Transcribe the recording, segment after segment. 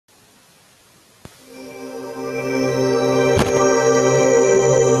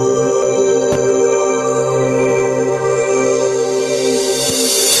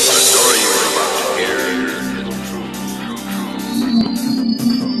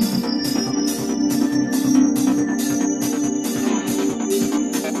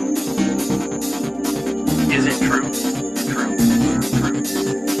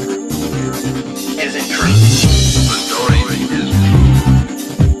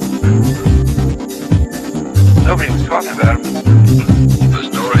talking about. The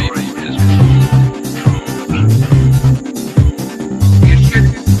story is true. You should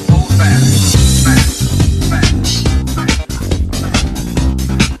hold back.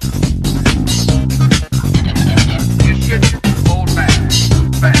 You should hold back.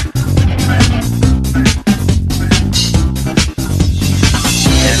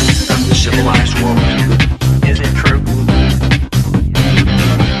 Enemies of the civilized world. Is it true?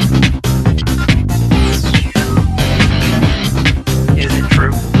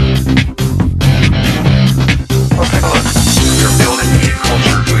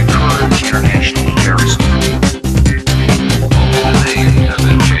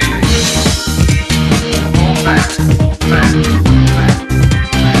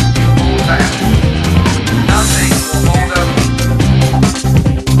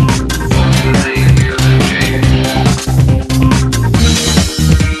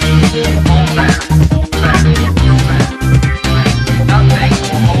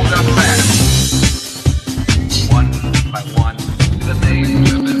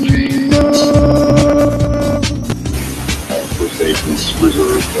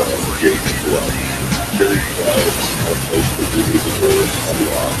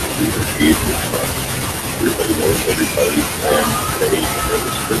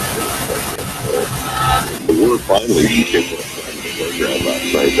 We're finally getting a program last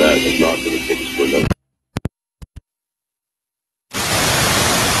night that is not going to take us for another.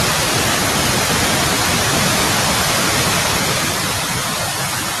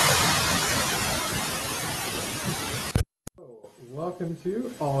 Welcome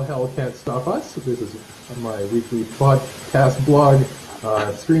to All Hell Can't Stop Us. This is my weekly podcast blog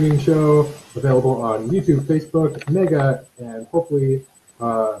streaming show available on YouTube, Facebook, Mega, and hopefully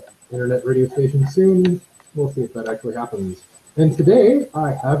internet radio station soon. We'll see if that actually happens. And today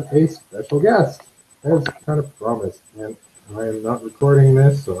I have a special guest, as kind of promised. And I am not recording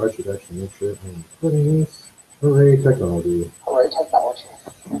this, so I should actually make sure I'm recording this. Hooray, technology. Hooray, technology.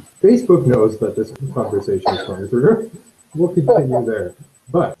 Facebook knows that this conversation is going through. We'll continue there.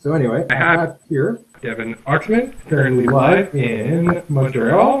 But, so anyway, I have here Devin Oxman, currently live in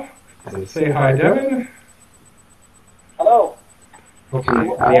Montreal. So say hi, Devin. Hello. Hopefully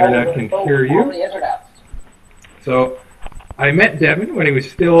the internet can hear you. So, I met Devin when he was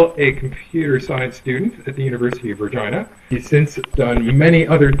still a computer science student at the University of Regina. He's since done many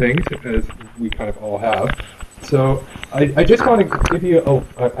other things, as we kind of all have. So, I just want to give you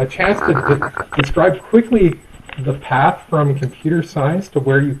a chance to describe quickly the path from computer science to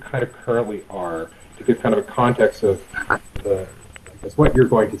where you kind of currently are, to give kind of a context of what you're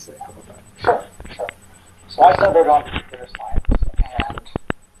going to say. How about that? Sure. So I started on computer science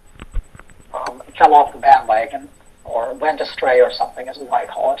and fell off the bandwagon, or went astray or something, as we might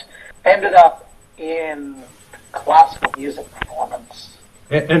call it. Ended up in classical music performance.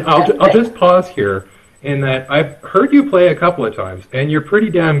 And I'll just pause here in that I've heard you play a couple of times, and you're pretty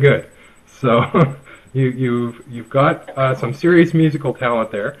damn good. So you've got some serious musical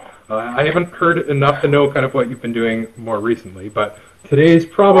talent there. I haven't heard enough to know kind of what you've been doing more recently, but today's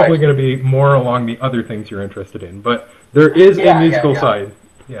probably going to be more along the other things you're interested in. But there is a musical side.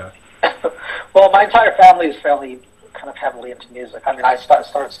 Yeah. Well, my entire family is fairly kind of heavily into music. I mean, I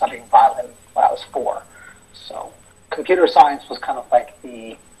started studying violin when I was 4. So computer science was kind of like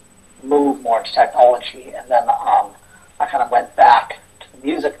the move more to technology, and then I kind of went back to the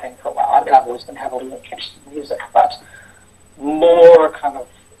music thing for a while. I mean, I've always been heavily interested in music, but more kind of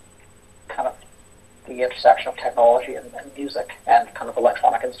the intersection of technology and music and kind of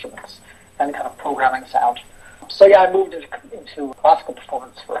electronic instruments and kind of programming sound. So yeah, I moved into classical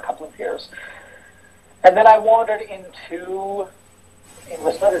performance for a couple of years. And then I wandered into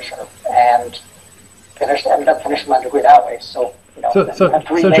English literature and ended up finishing my degree that way. So, you know, so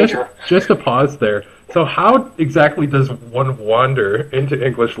just to pause there. So how exactly does one wander into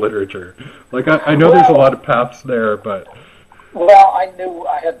English literature? Like, I know there's a lot of paths there, but... Well, I knew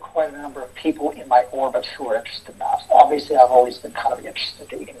I had quite a number of people in my orbit who were interested in that. Obviously, I've always been kind of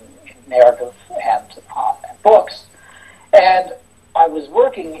interested in narrative and books. And I was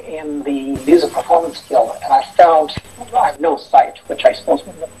working in the music performance field, and I found, I have no site, which I suppose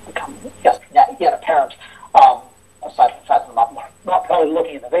will become yet apparent, aside from the fact that I'm not probably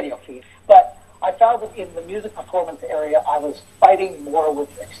looking at the video feed. But I found that in the music performance area, I was fighting more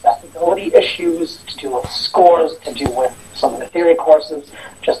with accessibility issues, to do with scores, to do with some of the theory courses,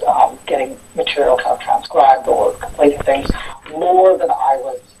 just getting material kind of transcribed or completing things, more than I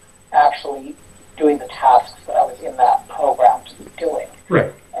was actually doing the tasks that I was in that program to be doing.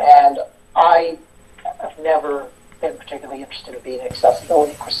 Right. And I have never been particularly interested in being an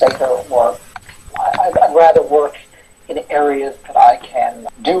accessibility crusader, or I'd rather work in areas that I can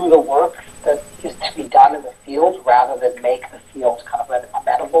do the work that is to be done in the field rather than make the field kind of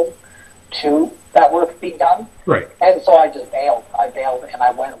amenable to that work being done. Right. And so I just bailed. I bailed, and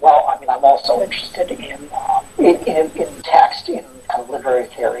I went, well, I mean, I'm also interested in text, in kind of literary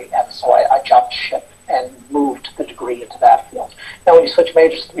theory, and so I jumped ship and moved the degree into that field. Now, when you switch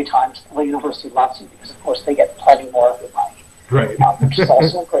majors 3 times, the university loves you because, of course, they get plenty more of your money. Right. Which is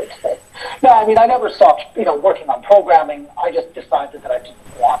also a great thing. No, I mean, I never stopped, working on programming. I just decided that I didn't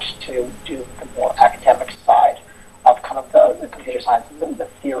want to do the more academic side of kind of the computer science and the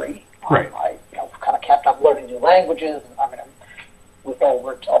theory. Right. I kind of kept on learning new languages. I mean, we've all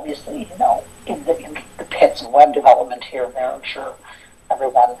worked, obviously, in the pits of web development here and there. I'm sure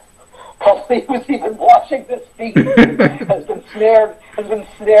everyone probably who's even watching this feed has been snared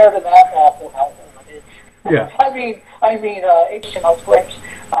in that awful hell. Yeah. I mean, HTML's great.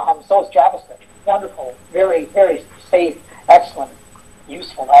 So is JavaScript. Wonderful, very, very safe, excellent,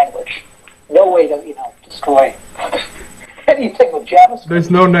 useful language. No way to, destroy anything with JavaScript.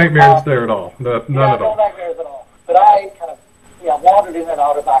 There's no nightmares there at all. None at all. No nightmares at all. But I kind of, wandered in and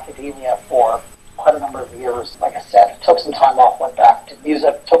out of academia for quite a number of years. Like I said, took some time off, went back, did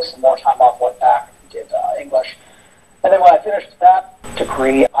music, took some more time off, went back, did English. And then when I finished that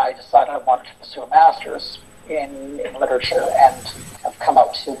degree, I decided I wanted to pursue a master's in literature and have come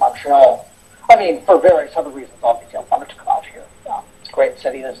out to Montreal. I mean, for various other reasons, obviously, I wanted to come out here. It's a great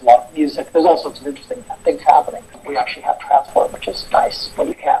city. There's a lot of music. There's all sorts of interesting things happening. We actually have transport, which is nice when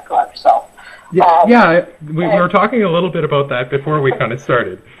you can't drive yourself. We were talking a little bit about that before we kind of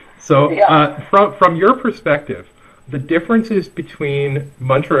started. So from your perspective, the differences between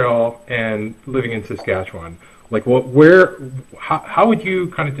Montreal and living in Saskatchewan, like how would you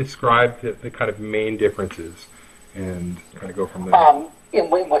kind of describe the kind of main differences and kind of go from there? In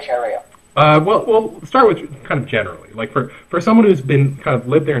which area? We'll start with kind of generally. Like for someone who's been kind of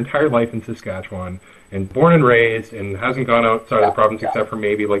lived their entire life in Saskatchewan and born and raised and hasn't gone outside of the province except for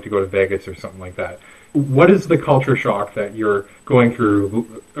maybe like to go to Vegas or something like that. What is the culture shock that you're going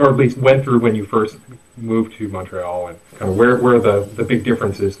through, or at least went through when you first moved to Montreal, and kind of where are the big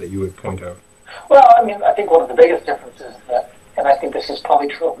differences that you would point out? Well, I mean, I think one of the biggest differences that, and I think this is probably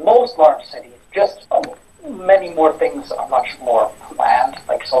true of most large cities, just many more things are much more planned,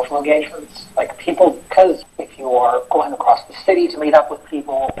 like social engagements, like people, because if you are going across the city to meet up with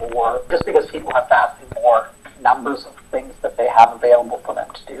people, or just because people have vastly more numbers of things that they have available for them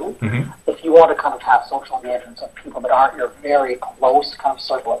to do, if you want to kind of have social engagements with people that aren't your very close kind of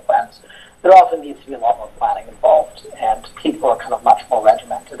circle of friends, there often needs to be a lot more planning involved, and people are kind of much more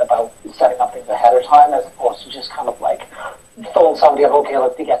regimented about setting up things ahead of time as opposed to just kind of like phone somebody up, okay,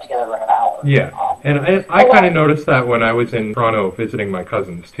 let's get together in an hour. Yeah, and I kind of noticed that when I was in Toronto visiting my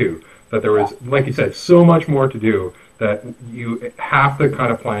cousins too, that there was, like you said, so much more to do that you have to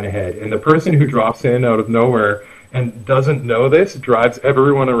kind of plan ahead. And the person who drops in out of nowhere and doesn't know this drives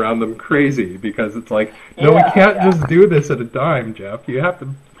everyone around them crazy, because it's like, no, we can't just do this at a dime, Jeff. You have to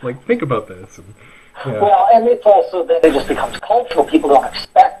like think about this. And, well, and it's also that it just becomes cultural. People don't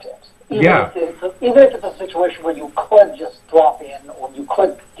expect it. Even if it's a situation where you could just drop in, or you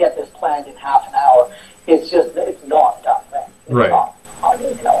could get this planned in half an hour, it's not done then.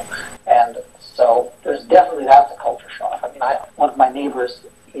 It's not, and so there's definitely that's a culture shock. I mean, one of my neighbors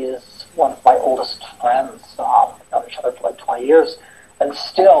is one of my oldest friends. Known each other for like 20 years, and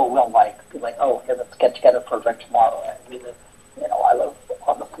still will be like, oh, yeah, let's get together for a drink tomorrow. And we live, I live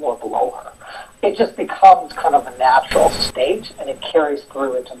on the floor below her. It just becomes kind of a natural state, and it carries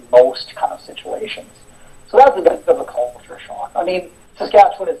through into most kind of situations. So that's a bit of a culture shock. I mean,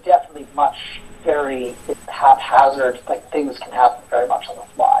 Saskatchewan is definitely very haphazard. Like, things can happen very much on the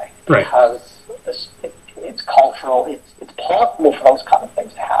fly because it's cultural. It's possible for those kind of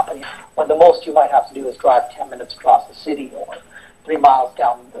things to happen. When the most you might have to do is drive 10 minutes across the city, or 3 miles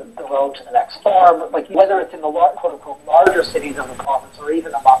down the road to the next farm. Like, whether it's in the quote-unquote larger cities of the province or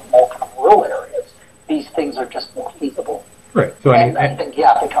even among more kind of rural areas, these things are just more feasible. Right. So I think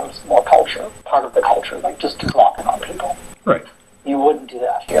it becomes more culture, part of the culture, like just to drop in on people. Right. You wouldn't do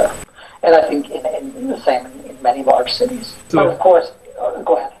that here. And I think in the same in many large cities. So, but of course,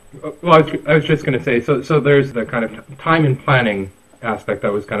 go ahead. Well, I was just going to say, so there's the kind of time and planning aspect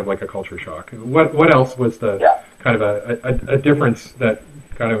that was kind of like a culture shock. What else was the kind of a difference that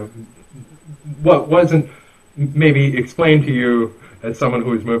kind of what wasn't maybe explained to you as someone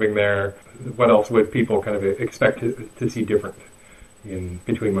who was moving there? What else would people kind of expect to see different in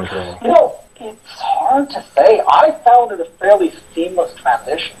between Montreal? It's hard to say. I found it a fairly seamless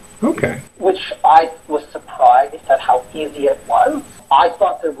transition. Okay. which I was surprised at how easy it was. I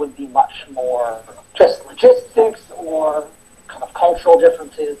thought there would be much more just logistics or kind of cultural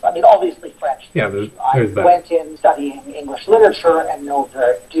differences. I mean, obviously French. Yeah, there's I that. went in studying English literature and know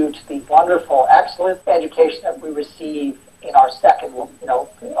that due to the wonderful, excellent education that we receive in our second,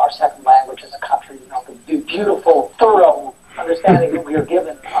 our second language as a country, the beautiful, thorough understanding that we are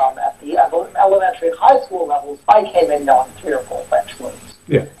given at the elementary and high school levels, I came in knowing 3 or 4 French words.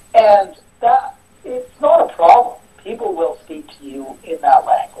 Yeah. And that, it's not a problem. People will speak to you in that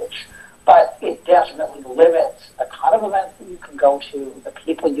language, but it definitely limits the kind of events that you can go to, the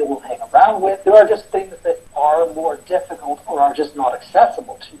people you will hang around with. There are just things that are more difficult or are just not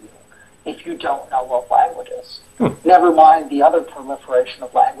accessible to you if you don't know what languages. Never mind the other proliferation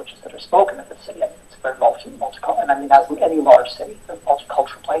of languages that are spoken in the city. I mean, it's very multicultural, and I mean, as with any large city, they're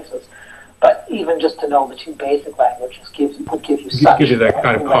multicultural places. But even just to know the 2 basic languages would give you such... Gives you that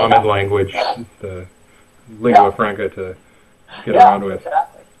kind of common language, the lingua franca to get around with.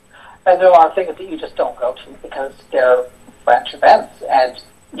 Exactly. And there are things that you just don't go to because they're French events, and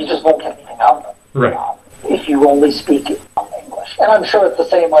you just won't get anything out of them. Right. If you only speak English. And I'm sure it's the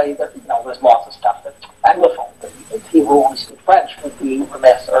same way that, there's lots of stuff that's Anglophone. That people who only speak French would be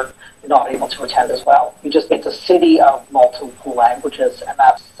remiss or not able to attend as well. It's a city of multiple languages, and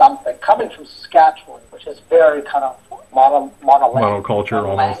that's something. Coming from Saskatchewan, which is very kind of monoculture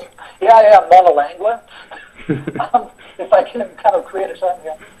almost. Monolingua. If I can kind of create a term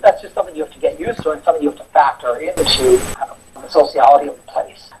here, that's just something you have to get used to and something you have to factor into kind of the sociality of the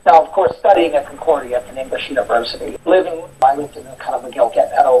place. Now, of course, studying at Concordia at an English university, I lived in a kind of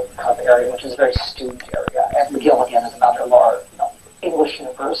McGill-Gatineau kind of area, which is a very student area, and McGill, again, is another large, English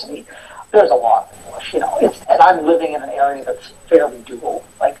university. There's a lot of English, and I'm living in an area that's fairly dual.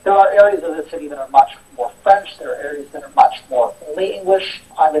 Like, there are areas of the city that are much more French, there are areas that are much more only English.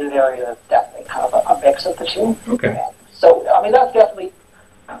 I'm in an area that's definitely kind of a mix of the 2. Okay. And so, I mean, that's definitely,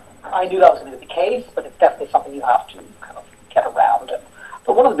 I knew that was going to be the case, but it's definitely something you have to kind of get around.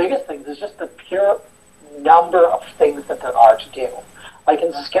 But one of the biggest things is just the pure number of things that there are to do. Like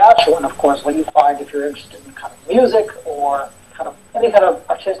in Saskatchewan, of course, what you find if you're interested in kind of music or kind of any kind of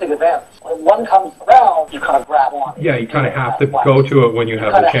artistic events, when one comes around, you kind of grab on. Yeah, you kind of have to go to it when you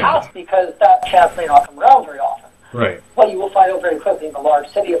have the chance. Because that chance may not come around very often. Right. What you will find out very quickly in the large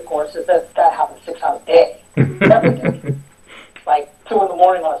city, of course, is that happens 6 times a day. Every day. Like 2 in the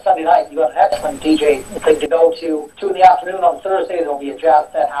morning on a Sunday night, you got an excellent DJ thing to go to. 2 in the afternoon on Thursday, there'll be a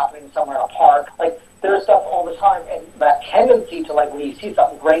jazz set happening somewhere in a park. Like, there's stuff all the time, and that tendency to, like, when you see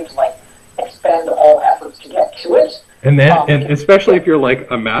something great, to, like, expend all efforts to get to it. And then, and especially if you're like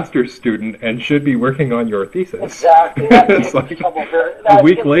a master's student and should be working on your thesis. Exactly. It's like a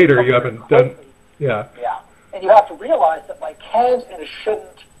week later you haven't done. Yeah. Yeah. And you have to realize that, like, can't and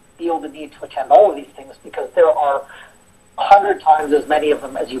shouldn't feel the need to attend all of these things because there are 100 times as many of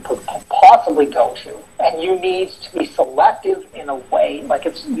them as you could possibly go to, and you need to be selective in a way, like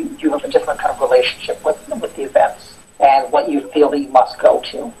you have a different kind of relationship with the events and what you feel that you must go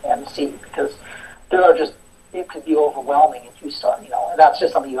to and see, because it could be overwhelming if you start, and that's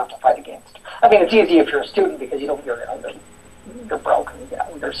just something you have to fight against. I mean, it's easy if you're a student because you're broke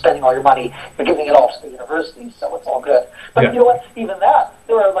and you're spending all your money, you're giving it all to the university, so it's all good. But you know what? Even that,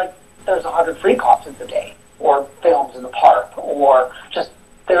 there's 100 free concerts a day, or films in the park, or just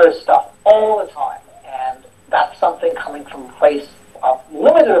there is stuff all the time, and that's something coming from a place of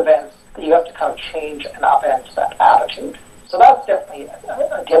limited events that you have to kind of change and upend that attitude. So that's definitely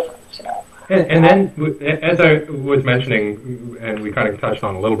a difference, And then, as I was mentioning, and we kind of touched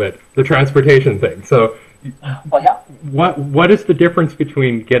on a little bit, the transportation thing. So, what is the difference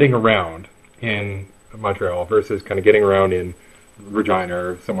between getting around in Montreal versus kind of getting around in Regina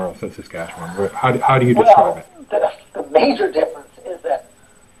or somewhere else in Saskatchewan? How do you describe it? The major difference is that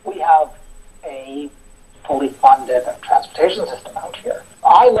we have a fully funded transportation system out here.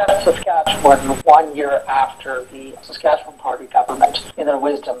 I left Saskatchewan 1 year after the Saskatchewan Party government, in their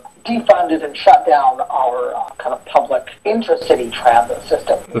wisdom, defunded and shut down our kind of public intercity transit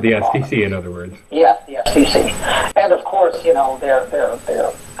system. So the STC, in other words. Yes, the STC. And of course, they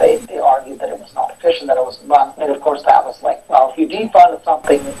argued that it was not efficient, that it was run. And of course, that was like, well, if you defund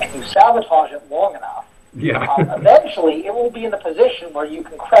something and you sabotage it long enough, eventually it will be in a position where you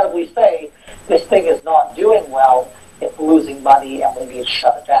can credibly say, this thing is not doing well, it's losing money, and we need to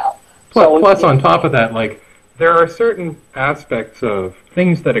shut it down. Plus, on top of that, like, there are certain aspects of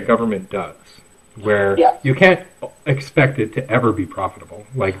things that a government does where you can't expect it to ever be profitable.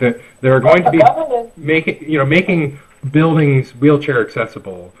 Like, there are going to be making buildings wheelchair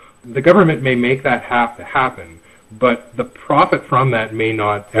accessible. The government may make that have to happen, but the profit from that may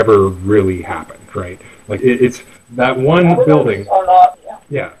not ever really happen, right? Like it's that one building. Are not,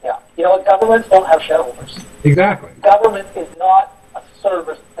 Yeah. yeah. You know, governments don't have shareholders. Exactly. Government is not a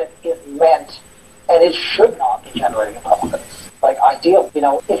service that is meant, and it should not be generating profits. Like ideal, you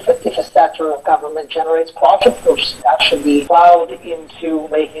know, if a sector of government generates profit, that should be plowed into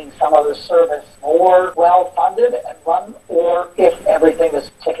making some other service more well-funded and run, or if everything is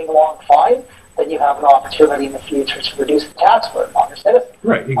ticking along fine, then you have an opportunity in the future to reduce the tax burden on your citizens.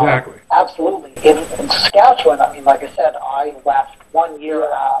 Right, exactly. Absolutely. In Saskatchewan, I mean, like I said, I left 1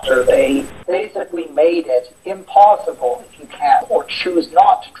 year after they basically made it impossible, if you can, or choose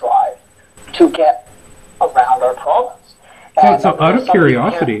not to drive, to get around our province. So out of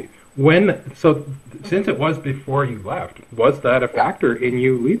curiosity, since it was before you left, was that a factor in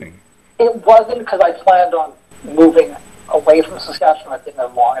you leaving? It wasn't, because I planned on moving away from Saskatchewan. I've been there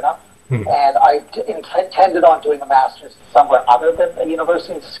long enough. And I intended on doing a master's somewhere other than the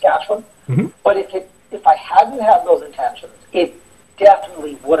University in Saskatchewan. But if I hadn't had those intentions, it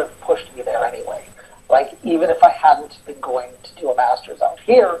definitely would have pushed me there anyway. Like, even if I hadn't been going to do a master's out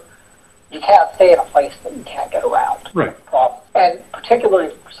here, you can't stay in a place that you can't get around. Right. And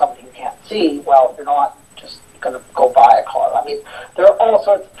particularly for something you can't see, well, you're not just going to go buy a car. I mean, there are all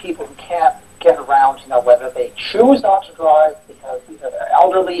sorts of people who can't get around, you know, whether they choose not to drive because either they're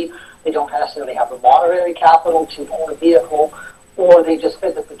elderly, they don't necessarily have the monetary capital to own a vehicle, or they just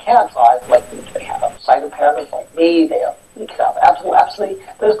physically can't drive, like they have a sight impairment like me, they could have absolutely,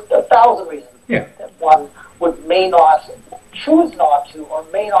 there's 1,000 reasons that one may not choose not to, or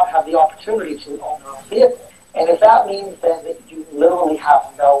may not have the opportunity to own their own vehicle. And if that means then that you literally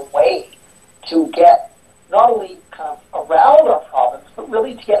have no way to get not only kind of around our province, but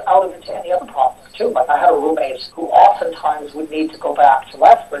really to get out of into any other province too. Like, I had a roommate who oftentimes would need to go back to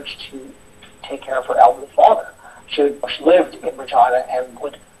Lethbridge to take care of her elderly father. She lived in Regina and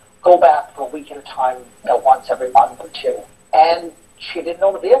would go back for a week at a time, you know, once every month or two. And she didn't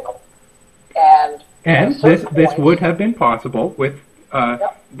own a vehicle. And this would have been possible with the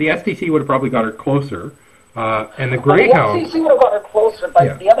STC would have probably got her closer, and the Greyhound. The STC would have got her closer,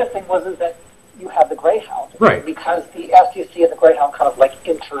 but the other thing was that you have the Greyhound, right? Because the STC and the Greyhound kind of like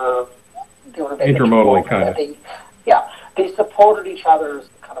intermodally kind of. They supported each other's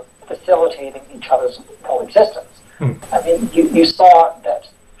kind of facilitating each other's coexistence. I mean, you saw that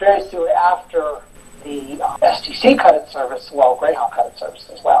very soon after the STC cut its service, well, Greyhound cut its service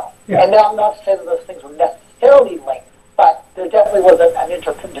as well. And now I'm not saying that those things were necessarily linked, but there definitely was an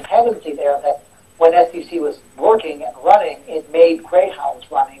interdependency there that when STC was working and running, it made Greyhounds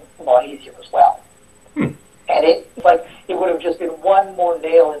running a lot easier as well. And it would have just been one more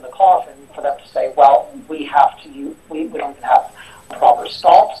nail in the coffin for them to say, well, we don't even have proper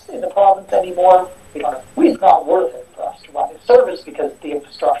stops in the province anymore. It's not worth it for us to run this service because the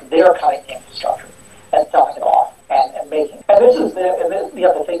infrastructure, they're cutting the infrastructure and selling it off and making. And the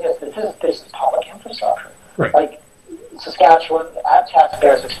other thing is this is public infrastructure. Right. Like Saskatchewan, at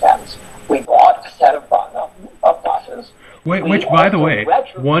taxpayers' expense, we bought a set of buses. Which, by the way,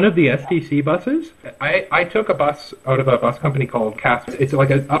 one of the STC buses, I took a bus out of a bus company called Casper. It's like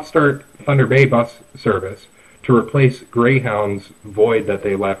an upstart Thunder Bay bus service to replace Greyhound's void that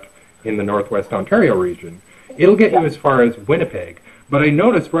they left in the Northwest Ontario region. It'll get you as far as Winnipeg, but I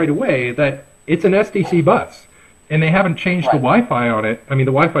noticed right away that it's an STC bus, and they haven't changed the Wi-Fi on it. I mean,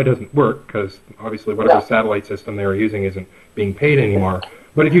 the Wi-Fi doesn't work because obviously whatever satellite system they were using isn't being paid anymore.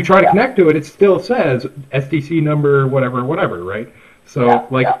 But if you try to connect to it, it still says STC number, whatever, right? So,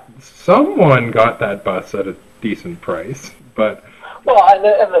 someone got that bus at a decent price, but... Well,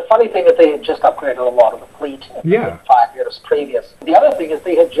 and the funny thing is they had just upgraded a lot of the fleet in 5 years previous. The other thing is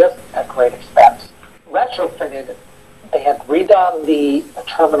they had just, at great expense, retrofitted. They had redone the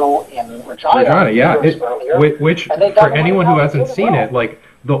terminal in Regina earlier, which for anyone who hasn't seen it, like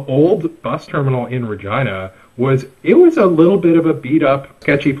the old bus terminal in Regina was a little bit of a beat up,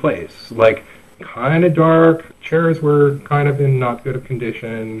 sketchy place. Like kind of dark, chairs were kind of in not good of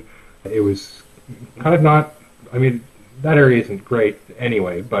condition. It was kind of not. I mean, that area isn't great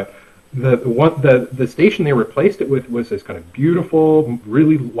anyway, but the station they replaced it with was this kind of beautiful,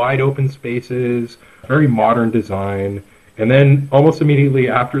 really wide open spaces, very modern design, and then almost immediately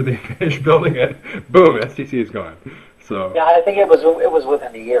after they finished building it, boom, STC is gone. So yeah, I think it was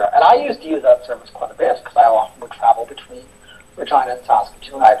within a year, and I used to use that service quite a bit because I often would travel between Regina and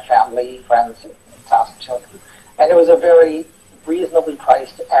Saskatoon. I had family, friends in Saskatoon, and it was a very reasonably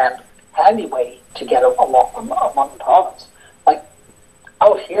priced and handy way to get among the province. Like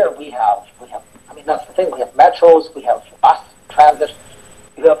out here, we have. I mean, that's the thing. We have metros, we have bus transit,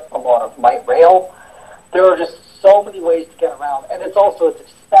 we have a lot of light rail. There are just so many ways to get around, and it's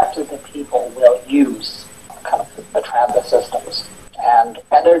expected that people will use kind of the transit systems. And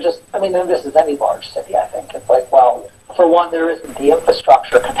they're just, I mean, and this is any large city, I think. It's like, well, for one, there isn't the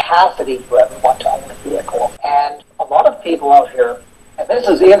infrastructure capacity for everyone to own a vehicle. And a lot of people out here, and this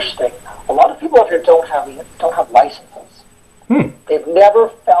is interesting, a lot of people out here don't have licenses. They've never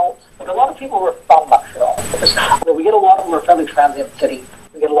felt, like a lot of people who are from Montreal, because we get a lot of them who are fairly transient city.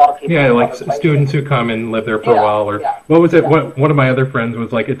 We get a lot of people. Yeah, like students who come and live there for a while, or what was it? What one of my other friends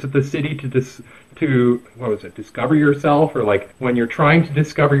was like, it's the city to what was it? Discover yourself, or like when you're trying to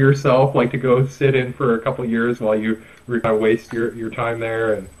discover yourself, like to go sit in for a couple of years while you waste your time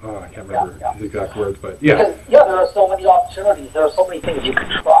there. And I can't remember his exact words, but because, there are so many opportunities. There are so many things you can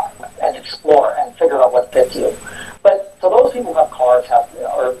try and explore and figure out what fits you. But so those people who have cars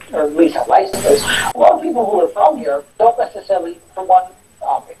or at least have licenses. A lot of people who are from here don't necessarily, for one.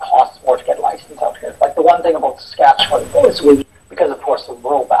 It costs more to get licensed out here. Like the one thing about Saskatchewan is because of course the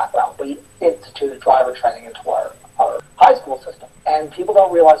rural background, we instituted driver training into our high school system. And people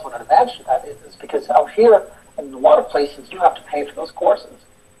don't realize what an advantage that is because out here, in a lot of places, you have to pay for those courses.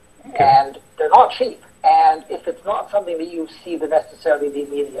 Okay. And they're not cheap. And if it's not something that you see necessarily the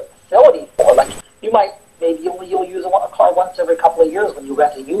immediate facility for, like maybe you'll use a car once every couple of years when you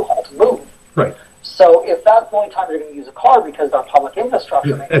rent a U-Haul to move. Right. So if that's the only time you're going to use a car because our public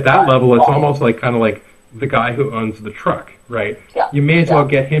infrastructure... At that level, it's almost like kind of like the guy who owns the truck, right? Yeah. You may as well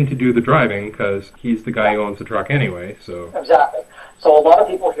get him to do the driving because he's the guy who owns the truck anyway. So exactly. So a lot of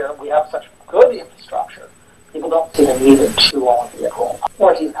people here, we have such good infrastructure, people don't see the need to own a vehicle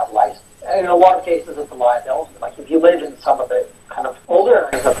or to even have a license. And in a lot of cases, it's a liability. Like if you live in some of the kind of older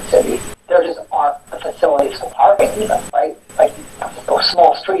areas of the city, there just aren't the facilities for parking even, right? Like those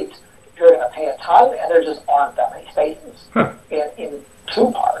small streets. You're going to pay a ton, and there just aren't that many spaces in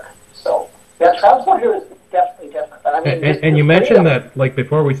to park. So, transport here is definitely different. But, I mean, and you mentioned that, like,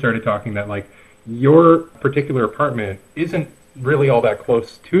 before we started talking, that, like, your particular apartment isn't really all that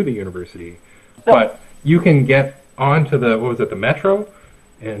close to the university, but you can get onto the metro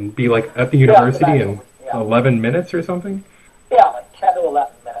and be, like, at the university in 11 minutes or something? Yeah, like 10 to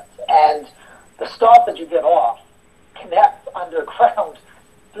 11 minutes. And the stop that you get off connects underground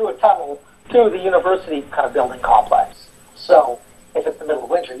through a tunnel to the university kind of building complex. So if it's the middle of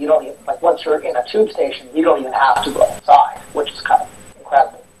winter, you don't even, like once you're in a tube station, you don't even have to go outside, which is kind of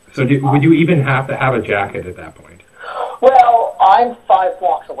incredible. So would you even have to have a jacket at that point? Well, I'm 5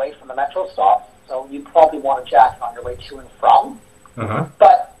 blocks away from the metro stop, so you probably want a jacket on your way to and from. Uh-huh.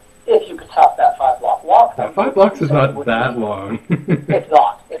 But if you could tough that 5-block walk... That 5 blocks is not that long. It's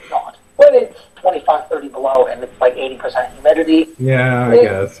not. When it's 25, 30 below and it's like 80% humidity... Yeah, I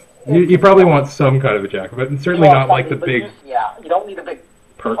guess. You probably want some kind of a jacket, but certainly not like the big... You don't need a big...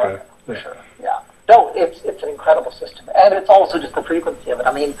 Parka. For sure, yeah. No, it's an incredible system. And it's also just the frequency of it.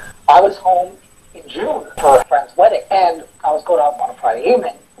 I mean, I was home in June for a friend's wedding, and I was going out on a Friday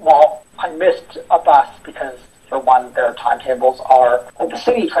evening. Well, I missed a bus because... For one, their timetables are, like the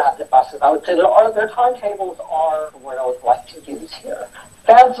city transit buses, I would say their timetables are what I would like to use here.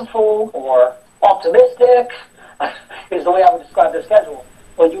 Fanciful or optimistic is the way I would describe their schedule.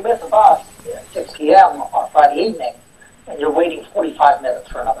 Well, you miss a bus at 6 p.m. on a Friday evening, and you're waiting 45 minutes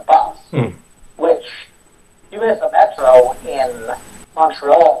for another bus, which you miss a metro in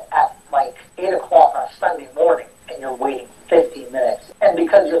Montreal at like 8 o'clock on a Sunday morning, and you're waiting 15 minutes. And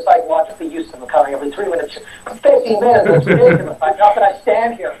because you're psychologically used to them coming every 3 minutes, 15 minutes, it's ridiculous. Like, how can I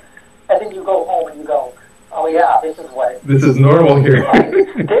stand here? And then you go home and you go, oh yeah, this is normal here.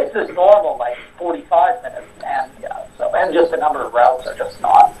 This is normal, like 45 minutes. And and just the number of routes are just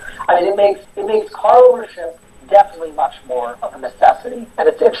not. I mean, it makes car ownership definitely much more of a necessity. And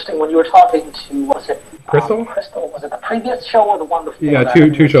it's interesting when you were talking to, was it Crystal? Crystal, was it the previous show or the one before? Yeah,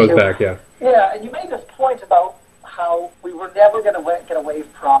 two shows back, yeah. Yeah, and you made this point about how we were never going to get away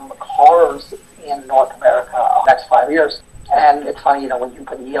from cars in North America in the next 5 years. And it's funny, when you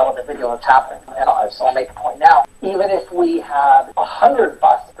put yell in the video, it's happening. And so I'll make a point now. Even if we had 100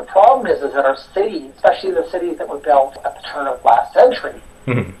 buses, the problem is that our cities, especially the cities that were built at the turn of last century,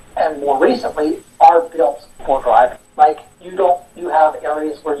 and more recently, are built for driving. Like, you have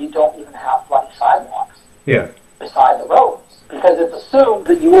areas where you don't even have bloody sidewalks beside the roads. Because it's assumed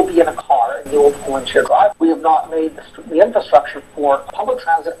that you will be in a car and you will pull into your drive. We have not made the infrastructure for public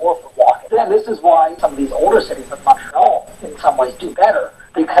transit or for walking. And this is why some of these older cities like Montreal in some ways do better,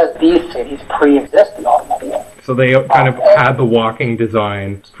 because these cities pre-exist the automobile. So they kind of had the walking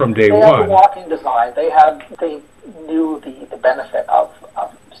design from day one. They had the walking design. They knew the benefit of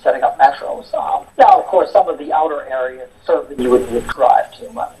setting up metros. Now, of course, some of the outer areas certainly you would need to drive to.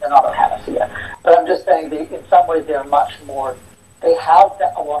 They're not a panacea. But I'm just saying, in some ways, they're much more. They have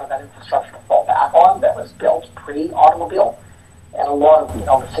a lot of that infrastructure to fall back on that was built pre-automobile, and a lot of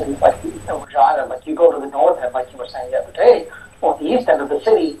the cities like Regina, like you go to the north end, like you were saying the other day, or the east end of the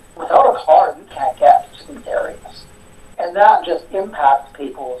city, without a car, you can't get to these areas, and that just impacts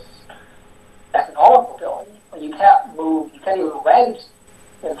people's economic ability. You can't move, you can't even rent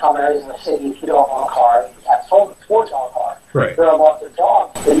in some areas of the city if you don't own a car. You can't afford to own a car. Right. There are lots of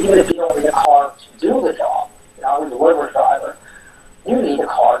jobs, but even if you don't need a car to do the job, as a delivery driver, you need a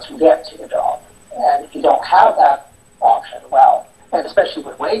car to get to the job. And if you don't have that option, well, and especially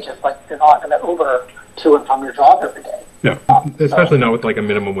with wages, like you're not going to Uber to and from your job every day. No, especially not with like a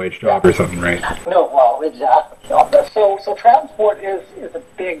minimum wage job or something, right? No, well, exactly. So transport is a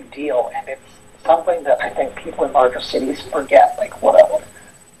big deal, and it's something that I think people in larger cities forget. Like, what?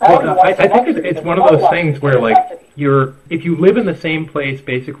 I think it's one of those things where, like, if you live in the same place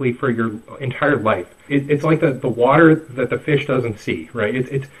basically for your entire life, it's like the water that the fish doesn't see, right?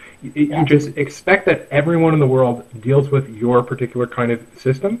 You just expect that everyone in the world deals with your particular kind of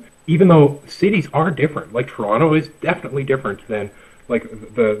system, even though cities are different. Like, Toronto is definitely different than, like,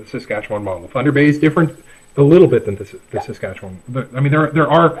 the Saskatchewan model. Thunder Bay is different a little bit than the Saskatchewan. I mean, there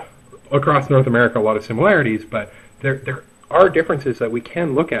are, across North America, a lot of similarities, but there are differences that we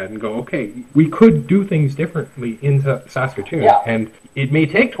can look at and go, okay, we could do things differently in Saskatoon, and it may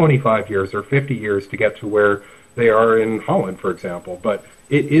take 25 years or 50 years to get to where they are in Holland, for example, but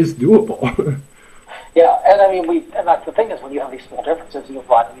it is doable. Yeah, and I mean, and that's the thing is when you have these small differences, you've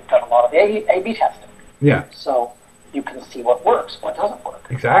done a lot of A/B testing. Yeah. So you can see what works, what doesn't work.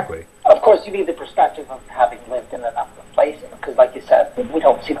 Exactly. Of course, you need the perspective of having lived in enough places, because, like you said, we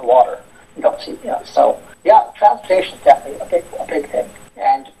don't see the water. We don't see, so. Yeah, transportation is definitely a big thing.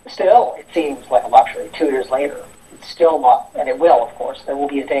 And still, it seems like a luxury 2 years later. It's still not, and it will, of course. There will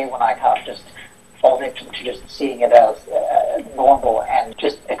be a day when I kind of just fall victim to just seeing it as normal and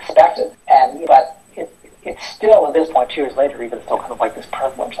just expected. But it's still, at this point, 2 years later, even still kind of like this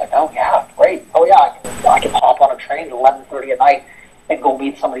privilege. Like, oh, yeah, great. Oh, yeah, I can hop on a train at 11:30 at night and go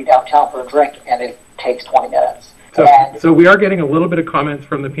meet somebody downtown for a drink, and it takes 20 minutes. So we are getting a little bit of comments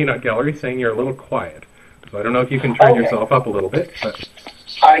from the Peanut Gallery saying you're a little quiet. So I don't know if you can turn yourself up a little bit. But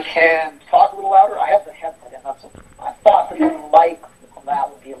I can talk a little louder. I have the headset in. I thought that the mic on that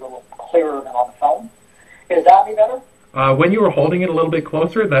would be a little clearer than on the phone. Is that any better? When you were holding it a little bit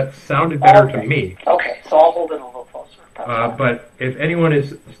closer, that sounded better to me. Okay, so I'll hold it a little closer. But if anyone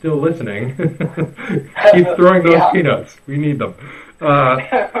is still listening, keep throwing those peanuts. We need them.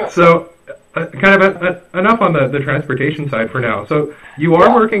 Kind of enough on the transportation side for now. So you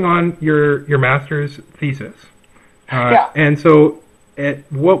are working on your master's thesis. And so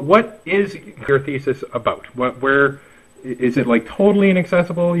what is your thesis about? Where is it, like, totally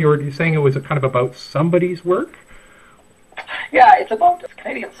inaccessible? You're saying it was kind of about somebody's work? Yeah, it's about a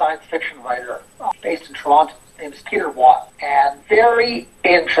Canadian science fiction writer based in Toronto. His name is Peter Watt, and very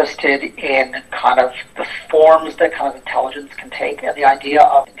interested in kind of the forms that kind of intelligence can take, and the idea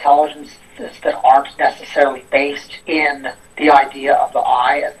of intelligence that aren't necessarily based in the idea of the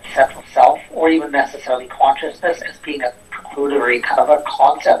I as the central self, or even necessarily consciousness as being a preclusory kind of a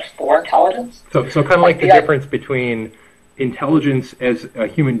concept for intelligence. So kind of like the difference between intelligence as a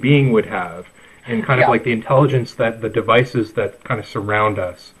human being would have, and kind of like the intelligence that the devices that kind of surround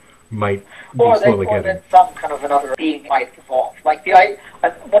us might be slowly getting. Or that some kind of another being might evolve. Like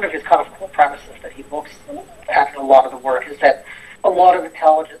one of his kind of core premises that he looks at in a lot of the work is that a lot of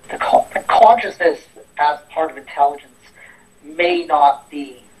intelligence, the consciousness as part of intelligence may not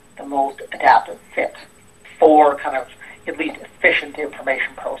be the most adaptive fit for kind of at least efficient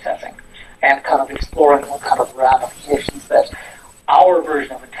information processing, and kind of exploring what kind of ramifications that our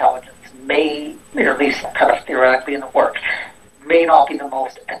version of intelligence may, or at least kind of theoretically in the work, may not be the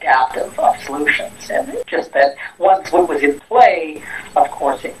most adaptive of solutions. And just that once it was in play, of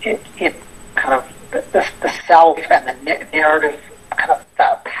course, it kind of, the self and the narrative, kind of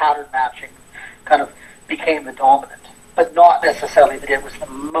that pattern matching kind of became the dominant, but not necessarily that it was the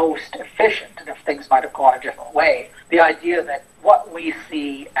most efficient, and if things might have gone a different way. The idea that what we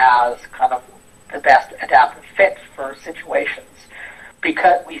see as kind of the best adaptive fit for situations,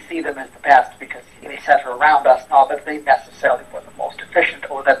 because we see them as the best because they center around us, not that they necessarily were the most efficient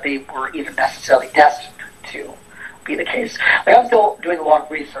or that they were even necessarily destined to be the case. Like, I'm still doing a lot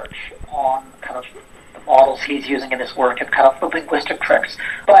of research on kind of the models he's using in his work and kind of the linguistic tricks.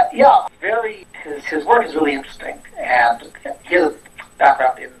 But yeah, his work is really interesting, and he has a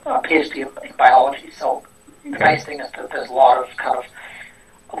background in PhD in biology. So the nice thing is that there's a lot of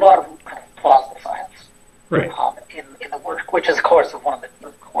plausible science, right, in the work, which is, of course, one of the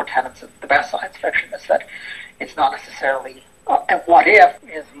core tenets of the best science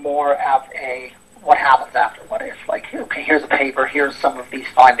here's some of these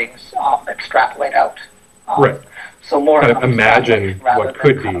findings, extrapolate out. Right. So more kind of imagine what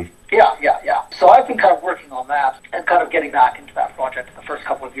could be. Yeah. So I've been kind of working on that and kind of getting back into that project. The first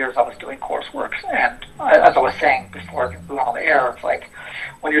couple of years I was doing coursework, and as I was saying before we went on the air, it's like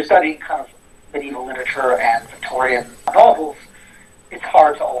when you're studying kind of medieval literature and Victorian novels, it's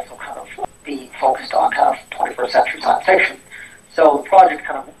hard to also kind of be focused on kind of 21st century science fiction. So the project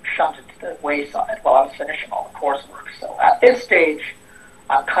kind of shunted to the wayside while I was finishing all the coursework. So at this stage,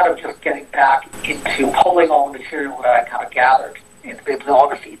 I'm kind of just getting back into pulling all the material that I kind of gathered in the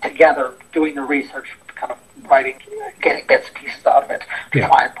bibliography together, doing the research, kind of writing, getting bits and pieces out of it to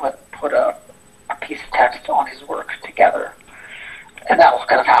try and put a piece of text on his work together. And that will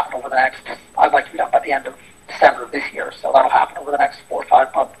kind of happen over the next, I'd like to be done by the end of December of this year, so that'll happen over the next 4 or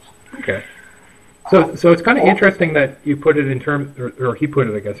 5 months. Okay. So it's kind of interesting that you put it in terms, or he put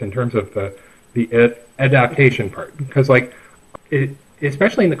it, I guess, in terms of the adaptation part, because like,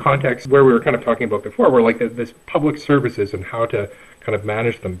 especially in the context where we were kind of talking about before, where like this public services and how to kind of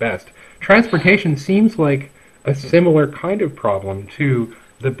manage them best. Transportation seems like a similar kind of problem to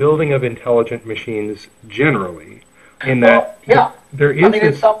the building of intelligent machines generally, in that there is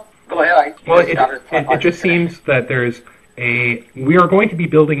this. Go ahead. It just seems that we are going to be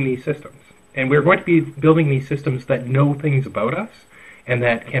building these systems. And we're going to be building these systems that know things about us and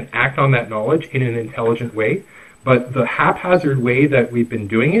that can act on that knowledge in an intelligent way. But the haphazard way that we've been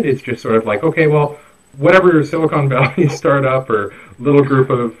doing it is just sort of like, okay, well, whatever Silicon Valley startup or little group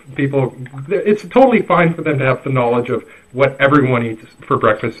of people, it's totally fine for them to have the knowledge of what everyone eats for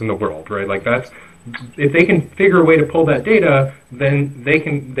breakfast in the world, right? Like if they can figure a way to pull that data, then they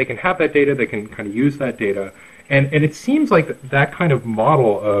can have that data, they can kind of use that data. And it seems like that kind of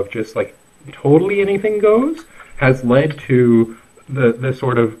model of just like totally anything goes has led to the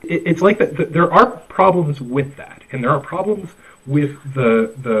sort of, it's like that there are problems with that, and there are problems with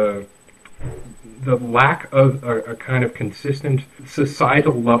the lack of a kind of consistent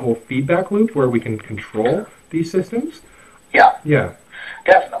societal level feedback loop where we can control these systems. Yeah,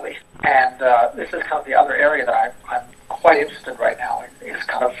 definitely. And this is kind of the other area that I'm quite interested in right now, is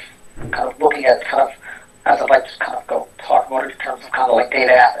kind of looking at kind of, as I'd like to kind of go talk about it in terms of kind of like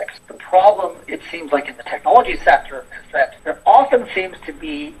data ethics. The problem, it seems like in the technology sector, is that there often seems to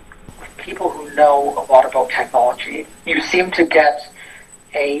be people who know a lot about technology. You seem to get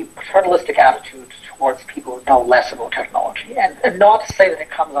a paternalistic attitude towards people who know less about technology. And not to say that it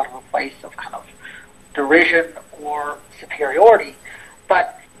comes out of a place of kind of derision or superiority,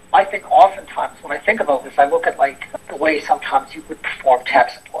 but I think oftentimes when I think about this, I look at like the way sometimes you would perform tech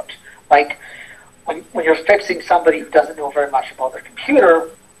support. Like, when you're fixing somebody who doesn't know very much about their computer,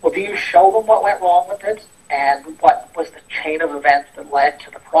 well, do you show them what went wrong with it and what was the chain of events that led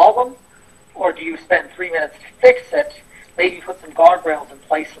to the problem? Or do you spend 3 minutes to fix it, maybe put some guardrails in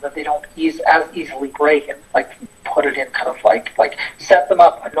place so that they don't as easily break, and like put it in kind of like set them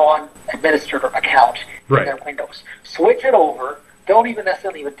up a non-administered account in their Windows. Switch it over, don't even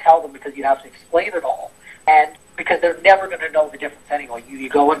necessarily even tell them because you'd have to explain it all. And because they're never going to know the difference anyway. You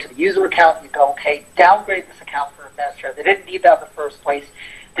go into the user account, you go, okay, downgrade this account for administrator. They didn't need that in the first place.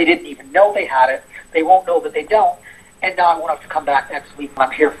 They didn't even know they had it. They won't know that they don't. And now I won't have to come back next week when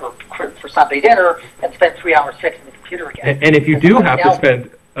I'm here for Sunday dinner and spend 3 hours fixing the computer again. And if you do have to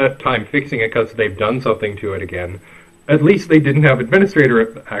spend time fixing it because they've done something to it again, at least they didn't have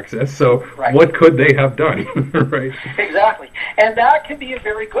administrator access, so what could they have done, right? Exactly. And that can be a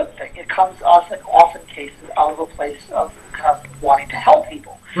very good thing. It comes often cases out of a place of kind of wanting to help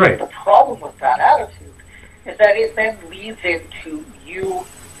people. Right. The problem with that attitude is that it then leads into you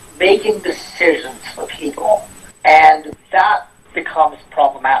making decisions for people, and that becomes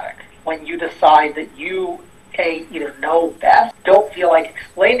problematic when you decide that you either know best, don't feel like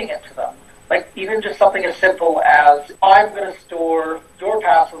explaining it to them. Like even just something as simple as, I'm going to store your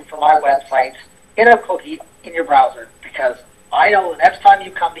password for my website in a cookie in your browser because I know the next time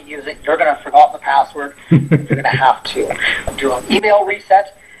you come to use it, you're going to have forgotten the password. You're going to have to do an email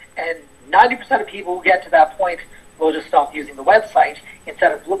reset, and 90% of people who get to that point will just stop using the website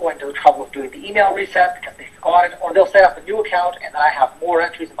instead of going to the trouble of doing the email reset because they forgot it, or they'll set up a new account and then I have more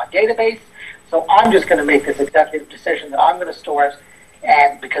entries in my database. So I'm just going to make this executive decision that I'm going to store it,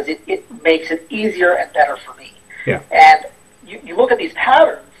 and because it makes it easier and better for me. Yeah. And you look at these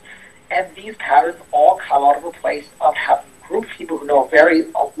patterns, and these patterns all come out of a place of having a group of people who know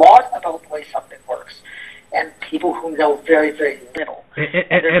a lot about the way something works, and people who know very, very little.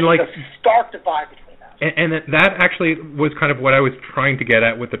 And like a stark divide between that. And that actually was kind of what I was trying to get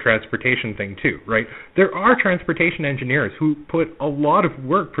at with the transportation thing too, right? There are transportation engineers who put a lot of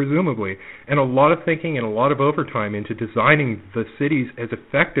work, presumably, and a lot of thinking and a lot of overtime into designing the cities as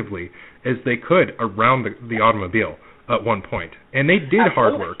effectively as they could around the automobile at one point. And they did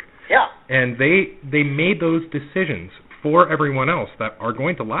hard work. Yeah. And they made those decisions for everyone else that are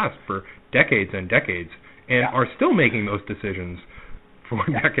going to last for decades and decades, and are still making those decisions for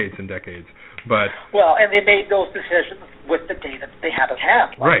decades and decades. But and they made those decisions with the data that they had at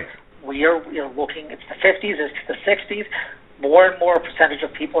hand. Right. We are looking. It's the 50s. It's the 60s. More and more percentage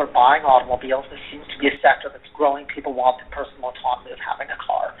of people are buying automobiles. This seems to be a sector that's growing. People want the personal autonomy of having a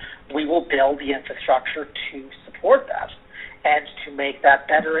car. We will build the infrastructure to support that and to make that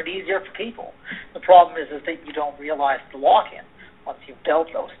better and easier for people. The problem is that you don't realize the lock-in once you've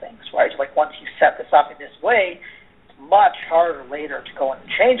built those things, right? Like once you set this up in this way, it's much harder later to go and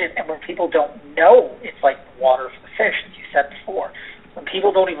change it. And when people don't know, it's like water for the fish, as you said before. When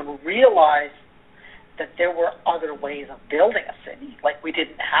people don't even realize that there were other ways of building a city, like we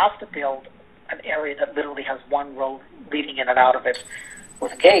didn't have to build an area that literally has one road leading in and out of it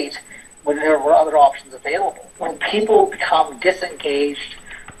with a gate, when there were other options available. When people become disengaged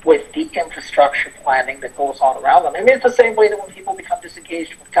with the infrastructure planning that goes on around them, I mean, it's the same way that when people become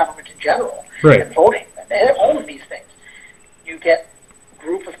disengaged with government in general, and voting, and all of these things, you get a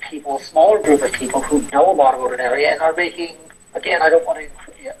group of people, a smaller group of people who know a lot about an area and are making, again, I don't want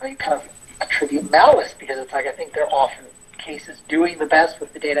to kind of attribute malice, because it's like I think they're often cases doing the best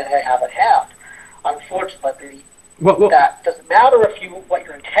with the data they have at hand. Unfortunately, that doesn't matter what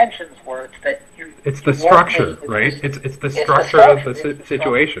your intentions were. It's that it's the structure, right? It's the structure of the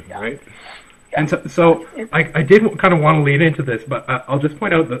situation, right? Yeah. And so I did kind of want to lead into this, but I'll just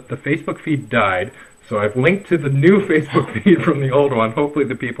point out that the Facebook feed died. So I've linked to the new Facebook feed from the old one. Hopefully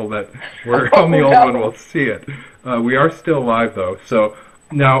the people that were on the old one will see it. We are still live, though. So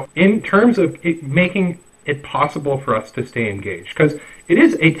now, in terms of making it possible for us to stay engaged, because it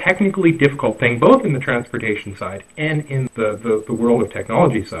is a technically difficult thing, both in the transportation side and in the world of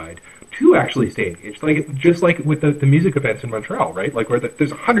technology side, to actually stay engaged. Like just like with the music events in Montreal, right? Like where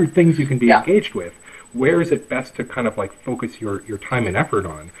there's 100 things you can be engaged with. Where is it best to kind of like focus your time and effort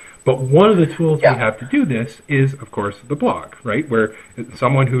on? But one of the tools we have to do this is, of course, the blog, right? Where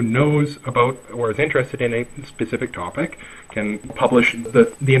someone who knows about or is interested in a specific topic can publish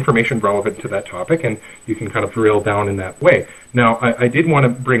the information relevant to that topic, and you can kind of drill down in that way. Now, I did want to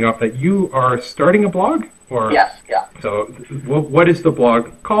bring up that you are starting a blog? Or, yes, yeah. So what is the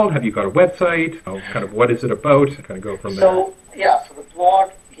blog called? Have you got a website? Kind of what is it about? Kind of go from there. So the blog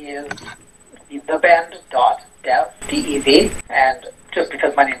is thebend.dev, D-E-V, and just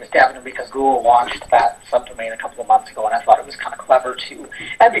because my name is Devin and because Google launched that subdomain a couple of months ago, and I thought it was kind of clever too,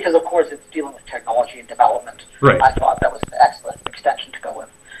 and because of course it's dealing with technology and development, I thought that was an excellent extension to go with.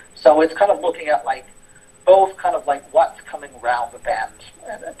 So it's kind of looking at like both kind of like what's coming around the bend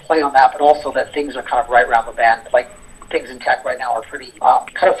and play on that, but also that things are kind of right around the bend. Like things in tech right now are pretty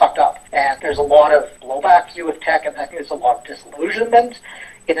kind of fucked up, and there's a lot of blowback view of tech, and I think there's a lot of disillusionment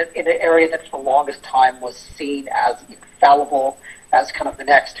in an area that for the longest time was seen as infallible, as kind of the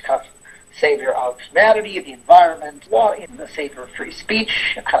next kind of savior of humanity, the environment, in the savior of free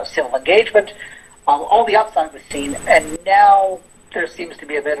speech, kind of civil engagement. All the upside was seen, and now there seems to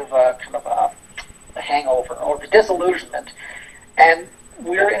be a bit of a kind of a hangover or the disillusionment. And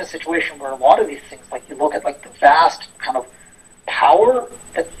we're in a situation where a lot of these things, like you look at like the vast kind of power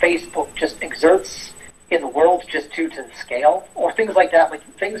that Facebook just exerts in the world just due to the scale, or things like that. Like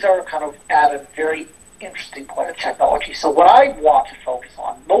things are kind of at a very interesting point of technology. So what I want to focus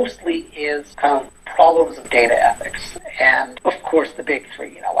on mostly is kind of problems of data ethics. And of course the big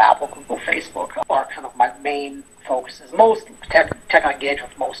three, Apple, Google, Facebook are kind of my main focuses. Most tech I engage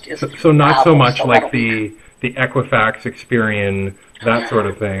with most is so not Apple, so much so like the Equifax, Experian, that sort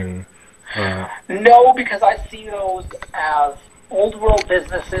of thing. No, because I see those as old world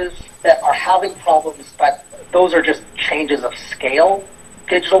businesses that are having problems, but those are just changes of scale.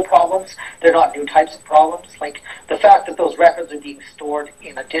 Digital problems. They're not new types of problems. Like the fact that those records are being stored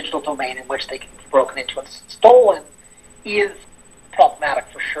in a digital domain in which they can be broken into and stolen is problematic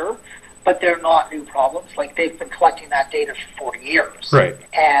for sure, but they're not new problems. Like they've been collecting that data for 40 years. Right.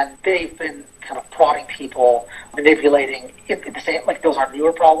 And they've been kind of prodding people, manipulating the same, like those aren't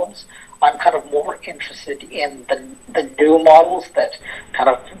newer problems. I'm kind of more interested in the new models that kind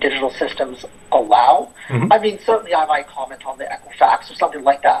of digital systems allow. Mm-hmm. I mean, certainly I might comment on the Equifax or something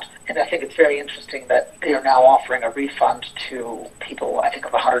like that. And I think it's very interesting that they are now offering a refund to people, I think,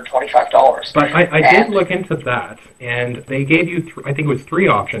 of $125. But I did look into that, and they gave you, I think it was 3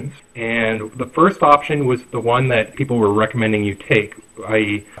 options. And the first option was the one that people were recommending you take,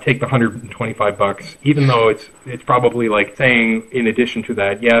 i.e. take the $125, even though it's probably like saying, in addition to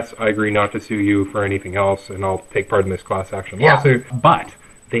that, yes, I agree not to sue you for anything else, and I'll take part in this class action lawsuit. But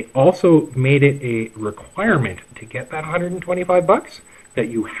they also made it a requirement to get that $125 that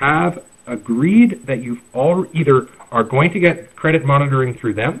you have agreed that you all either are going to get credit monitoring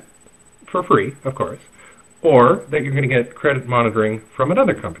through them for free, of course, or that you're going to get credit monitoring from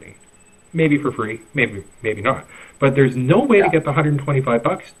another company, maybe for free, maybe not. But there's no way to get the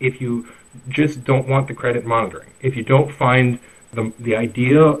 $125 if you just don't want the credit monitoring. If you don't find the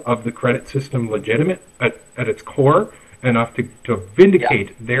idea of the credit system legitimate at its core enough to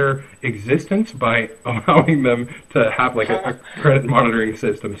vindicate their existence by allowing them to have like a credit monitoring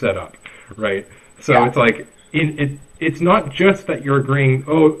system set up, right? So it's like it's not just that you're agreeing,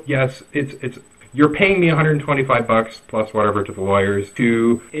 oh yes, it's you're paying me $125 plus whatever to the lawyers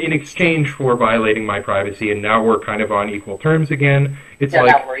in exchange for violating my privacy, and now we're kind of on equal terms again. It's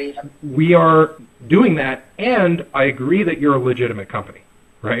like we are doing that, and I agree that you're a legitimate company,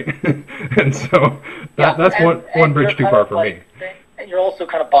 right? And so that's one bridge too far for me. And you're also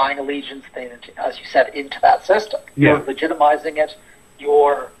kind of buying allegiance, as you said, into that system. You're legitimizing it.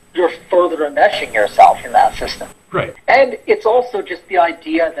 You're further enmeshing yourself in that system. Right. And it's also just the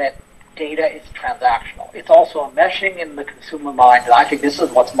idea that data is transactional. It's also enmeshing in the consumer mind, and I think this is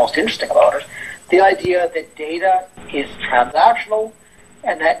what's most interesting about it. The idea that data is transactional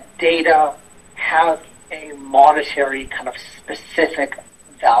and that data has a monetary kind of specific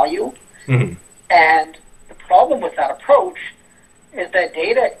value. Mm-hmm. And the problem with that approach is that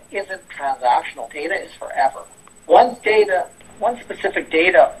data isn't transactional. Data is forever. Once specific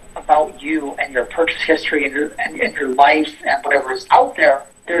data about you and your purchase history and your life and whatever is out there,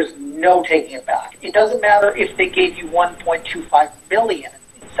 there's no taking it back. It doesn't matter if they gave you $1.25 million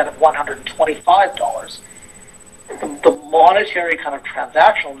instead of $125. The monetary kind of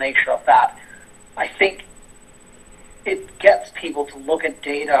transactional nature of that, I think it gets people to look at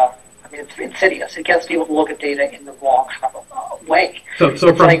data. I mean, it's insidious. It gets people to look at data in the wrong kind of way. So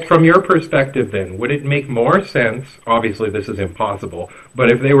from your perspective then, would it make more sense, obviously this is impossible,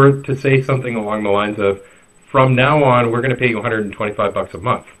 but if they were to say something along the lines of, from now on, we're going to pay you $125 a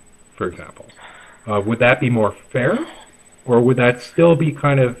month, for example, would that be more fair? Or would that still be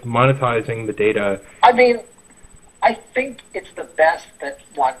kind of monetizing the data? I mean, I think it's the best that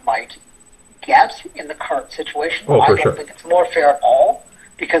one might get in the current situation. Oh, for I don't think it's more fair at all,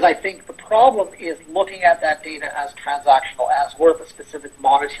 because I think the problem is looking at that data as transactional, as worth a specific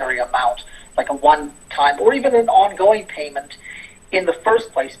monetary amount, like a one-time or even an ongoing payment in the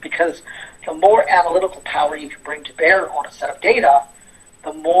first place, because the more analytical power you can bring to bear on a set of data,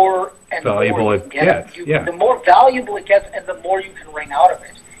 the more valuable it gets. The more valuable it gets, and the more you can wring out of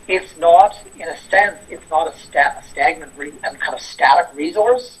it. It's not, in a sense, it's not a stagnant and kind of static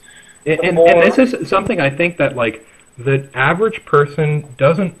resource. And this is something I think that like the average person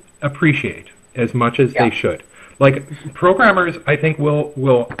doesn't appreciate as much as they should. Like programmers, I think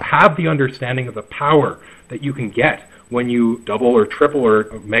will have the understanding of the power that you can get when you double or triple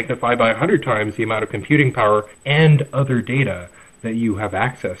or magnify by 100 times the amount of computing power and other data that you have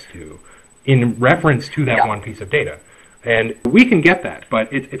access to in reference to that one piece of data. And we can get that,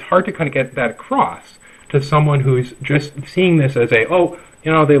 but it's hard to kind of get that across to someone who's just seeing this as they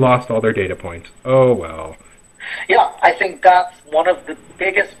lost all their data points. Oh, well. Yeah, I think that's one of the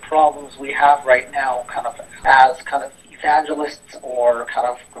biggest problems we have right now, kind of as kind of evangelists or kind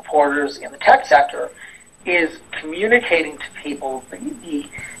of reporters in the tech sector, is communicating to people the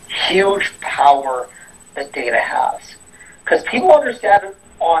huge power that data has. Because people understand it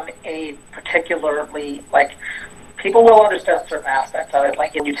on a particularly, like, people will understand certain aspects of it,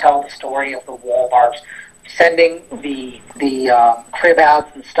 like when you tell the story of the Walmart sending the crib ads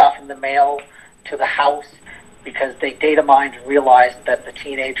and stuff in the mail to the house because they data mined and realized that the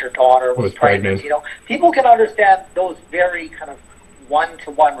teenager daughter was pregnant. People can understand those very kind of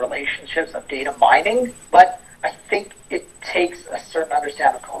one-to-one relationships of data mining, but I think it takes a certain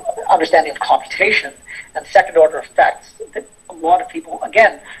understanding of computation and second-order effects that a lot of people,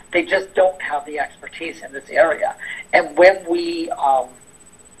 again, they just don't have the expertise in this area. And when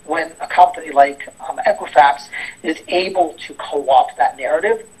a company like Equifax is able to co-opt that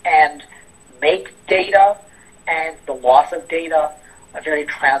narrative and make data and the loss of data a very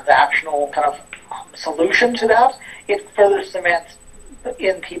transactional kind of solution to that, it further cements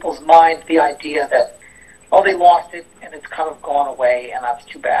in people's mind the idea that, oh, they lost it and it's kind of gone away and that's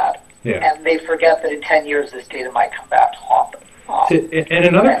too bad. Yeah. And they forget that in 10 years this data might come back to haunt them. And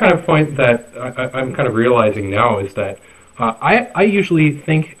another kind of point that I'm kind of realizing now is that I usually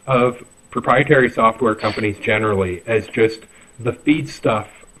think of proprietary software companies generally as just the feed stuff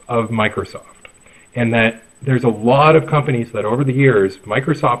of Microsoft, and that there's a lot of companies that over the years,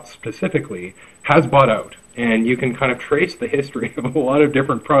 Microsoft specifically, has bought out. And you can kind of trace the history of a lot of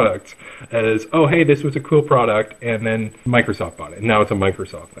different products as, oh, hey, this was a cool product, and then Microsoft bought it, and now it's a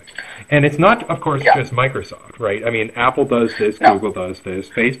Microsoft thing. And it's not, of course, just Microsoft, right? I mean, Apple does this, Google does this,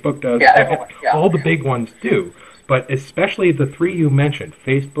 Facebook does, all the big ones do. But especially the three you mentioned,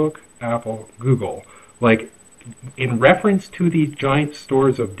 Facebook, Apple, Google, like, in reference to these giant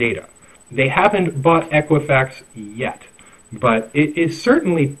stores of data, they haven't bought Equifax yet, but it is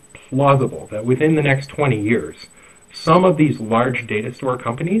certainly plausible that within the next 20 years, some of these large data store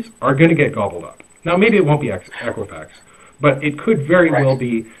companies are going to get gobbled up. Now, maybe it won't be Equifax, but it could very well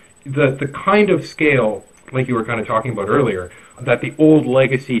be the kind of scale, like you were kind of talking about earlier, that the old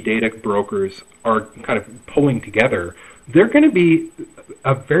legacy data brokers are kind of pulling together. They're going to be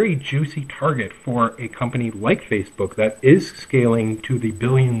a very juicy target for a company like Facebook that is scaling to the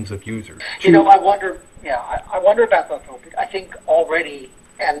billions of users. You know, I wonder about that, though. I think already.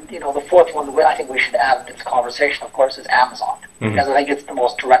 And, you know, the fourth one I think we should add in this conversation, of course, is Amazon. Because I think it's the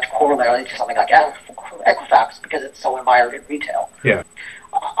most direct corollary to something like Equifax because it's so admired in retail. Yeah.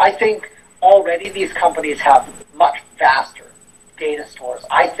 I think already these companies have much vaster data stores.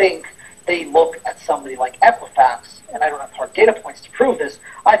 I think they look at somebody like Equifax, and I don't have hard data points to prove this,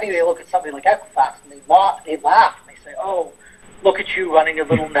 I think they look at somebody like Equifax and they laugh and they say, oh, look at you running a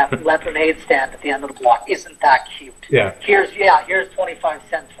little lemonade stand at the end of the block. Isn't that cute? Yeah. Here's 25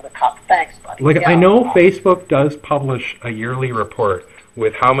 cents for the cup. Thanks, buddy. Like, I know Facebook does publish a yearly report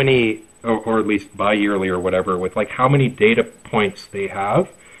with how many, or at least bi-yearly or whatever, with like how many data points they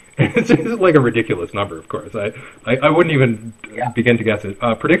have. And it's like a ridiculous number, of course. I wouldn't even begin to guess it.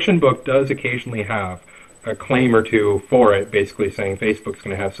 Prediction Book does occasionally have a claim or two for it, basically saying Facebook's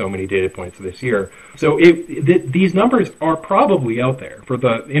going to have so many data points this year. So these numbers are probably out there for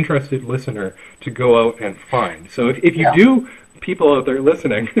the interested listener to go out and find. So if you do, people out there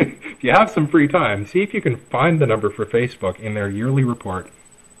listening, if you have some free time, see if you can find the number for Facebook in their yearly report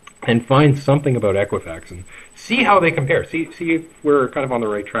and find something about Equifax and see how they compare. See if we're kind of on the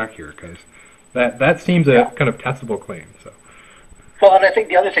right track here, because that seems a kind of testable claim. So. Well, and I think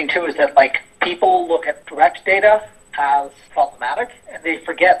the other thing, too, is that, like, people look at direct data as problematic, and they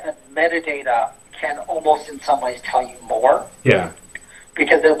forget that metadata can almost in some ways tell you more. Yeah.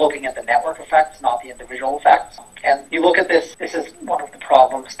 Because they're looking at the network effects, not the individual effects. And you look at this is one of the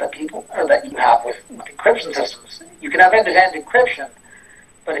problems that that you have with encryption systems. You can have end-to-end encryption,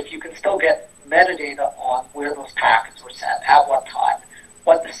 but if you can still get metadata on where those packets were sent, at what time,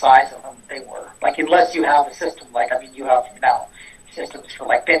 what the size of them they were, like, unless you have a system like, you have now systems for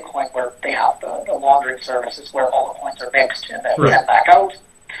like Bitcoin where they have the laundering services where all the coins are mixed and then sent back out.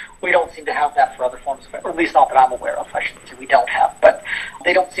 We don't seem to have that for other forms of it, or at least not that I'm aware of. I shouldn't say we don't have, but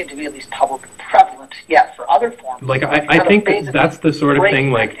they don't seem to be at least publicly prevalent yet for other forms. Like, I think that's the sort of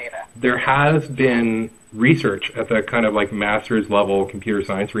thing, like, there has been research at the kind of like master's level computer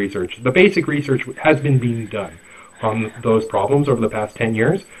science research. The basic research has been being done on those problems over the past 10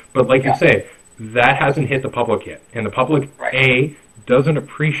 years, but like you say, that hasn't hit the public yet. And the public, A, doesn't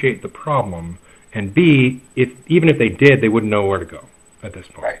appreciate the problem, and B, even if they did, they wouldn't know where to go at this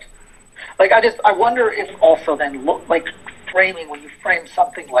point. Right. Like, I wonder if also then, when you frame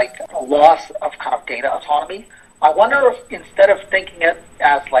something like a loss of kind of data autonomy, I wonder if instead of thinking it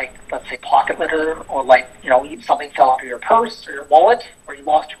as, like, let's say pocket litter, or like, something fell out of your purse or your wallet, or you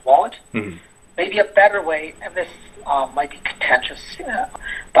lost your wallet, maybe a better way, and this might be contentious,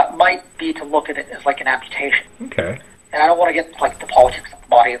 but might be to look at it as like an amputation. Okay. And I don't want to get like the politics of the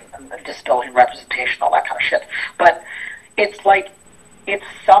body and disability and representation, all that kind of shit. But it's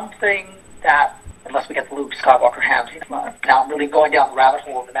something that, unless we get the Luke Skywalker hands, now I'm really going down the rabbit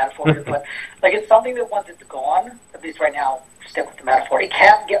hole of the metaphor here, but like it's something that once it's gone, at least right now, stick with the metaphor, it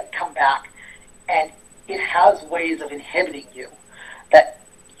can't come back, and it has ways of inhibiting you that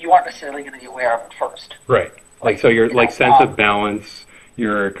you aren't necessarily going to be aware of at first. Right. Like, so your sense of balance,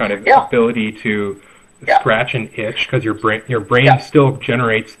 your kind of ability to scratch an itch, because your brain still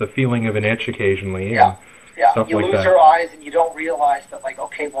generates the feeling of an itch occasionally. Yeah. Stuff you like lose that. your eyes and you don't realize that, like,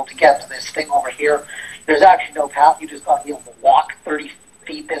 okay, well, to get to this thing over here, there's actually no path. You just got to be able to walk 30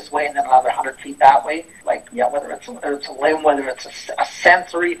 feet this way and then another 100 feet that way. Like, whether it's a limb, whether it's a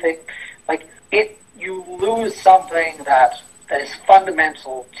sensory thing, like you lose something that is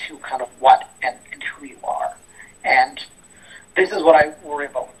fundamental to kind of what and who you are. And this is what I worry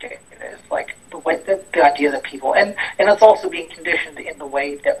about with data, is like the idea that people, and it's also being conditioned in the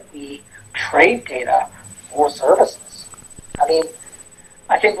way that we trade data for services. I mean,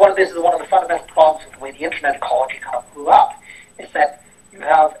 I think this is one of the fundamental problems with the way the internet ecology kind of grew up, is that you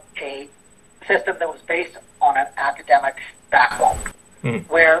have a system that was based on an academic backbone,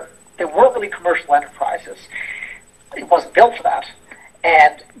 where there weren't really commercial enterprises. It wasn't built for that.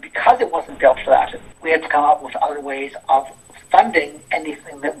 And because it wasn't built for that, we had to come up with other ways of funding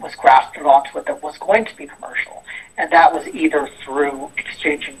anything that was grafted onto it that was going to be commercial. And that was either through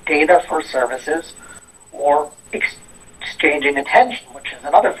exchanging data for services or exchanging attention, which is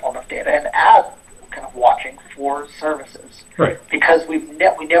another form of data, and ad kind of watching for services. Right. Because we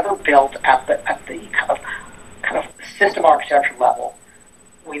never built at the kind of system architecture level.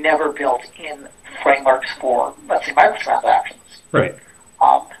 We never built in frameworks for, let's say, microtransactions. Right.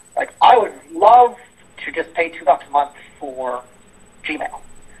 Like, I would love to just pay $2 a month for Gmail,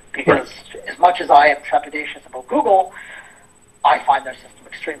 because as much as I am trepidatious about Google, I find their system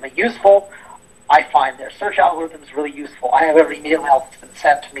extremely useful. I find their search algorithms really useful. I have every email that's been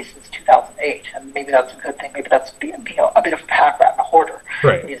sent to me since 2008, and maybe that's a good thing. Maybe that's being a bit of a pack rat and a hoarder.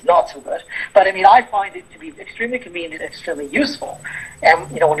 Right. It's not so good. But I mean, I find it to be extremely convenient and extremely useful.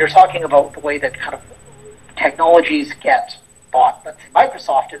 And when you're talking about the way that kind of technologies get bought, let's say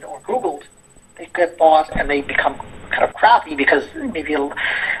Microsoft or Googled, they get bought and they become kind of crappy because maybe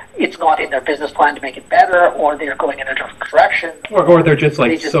it's not in their business plan to make it better, or they're going in a different direction, or they're just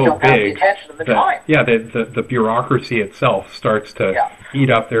like so don't have the big attention and the time. Yeah, the bureaucracy itself starts to eat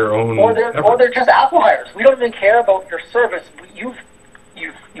up their own. Or they're just acqui-hires. We don't even care about your service. You've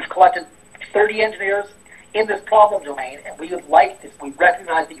collected 30 engineers in this problem domain, and we would like this. We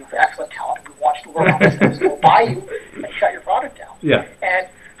recognize that you have excellent talent. We want you to work on this, and we'll buy you and shut your product down. Yeah. And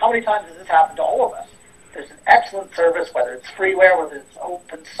how many times has this happened to all of us? There's an excellent service, whether it's freeware, whether it's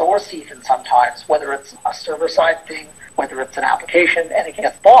open source even sometimes, whether it's a server-side thing, whether it's an application, and it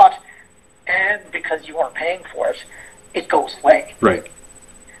gets bought, and because you weren't paying for it, it goes away. Right.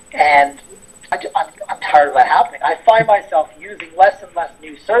 And I'm tired of that happening. I find myself using less and less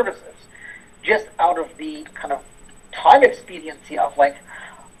new services just out of the kind of time expediency of, like,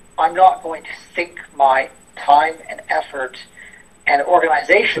 I'm not going to sink my time and effort and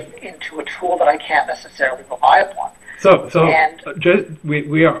organization into a tool that I can't necessarily rely upon. So just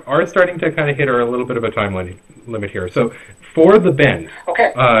we are starting to kind of hit a little bit of a time limit here. So for the bend,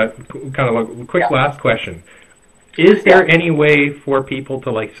 okay, kind of a quick last question: is there any way for people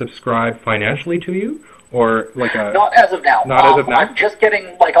to like subscribe financially to you, or like a? Not as of now. Not as of now. I'm just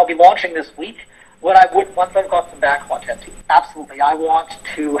getting I'll be launching this week. What I would, once I've got some back content, absolutely, I want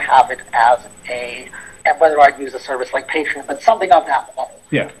to have it as and whether I'd use a service like Patreon, but something of that model.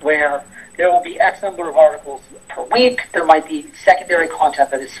 Yeah. Where there will be X number of articles per week. There might be secondary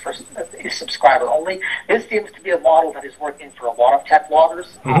content that is subscriber only. This seems to be a model that is working for a lot of tech bloggers,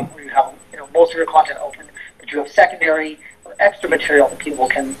 where you have most of your content open, but you have secondary or extra material that people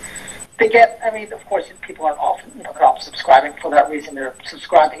can. They get. I mean, of course, people aren't often they're not subscribing for that reason. They're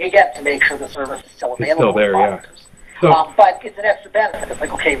subscribing again to make sure the service is still available. It's still there, yeah. So, but it's an extra benefit. It's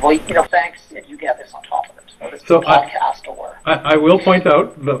like, okay, well, thanks, and you get this on top of it. So podcast I will point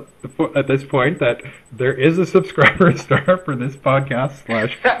out at this point that there is a subscriber star for this podcast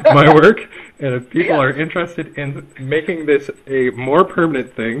 / my work, and if people are interested in making this a more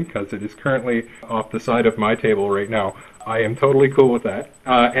permanent thing, because it is currently off the side of my table right now, I am totally cool with that.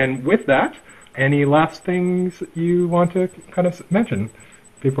 And with that, any last things you want to kind of mention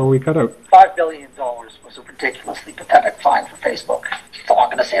before we cut out? $5 billion was a ridiculously pathetic fine for Facebook. That's all I'm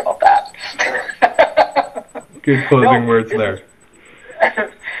going to say about that. Good closing words there.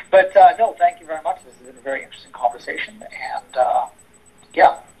 But no, thank you very much. This has been a very interesting conversation, and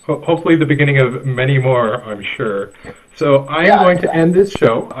hopefully the beginning of many more, I'm sure. So I am going to end this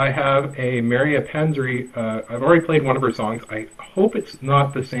show. I have a Maria Panzeri. I've already played one of her songs. I hope it's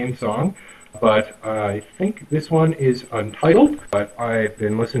not the same song, but I think this one is untitled. But I've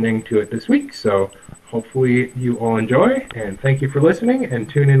been listening to it this week, so hopefully you all enjoy. And thank you for listening, and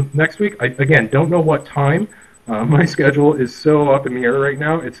tune in next week. I, again, don't know what time. My schedule is so up in the air right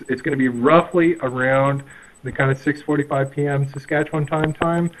now. It's going to be roughly around the kind of 6:45 p.m. Saskatchewan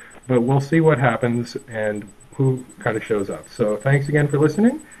time, but we'll see what happens and who kind of shows up. So thanks again for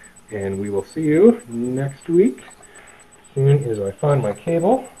listening, and we will see you next week. As soon as I find my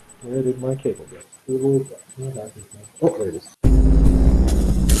cable. Where did my cable go? Oh, there it is.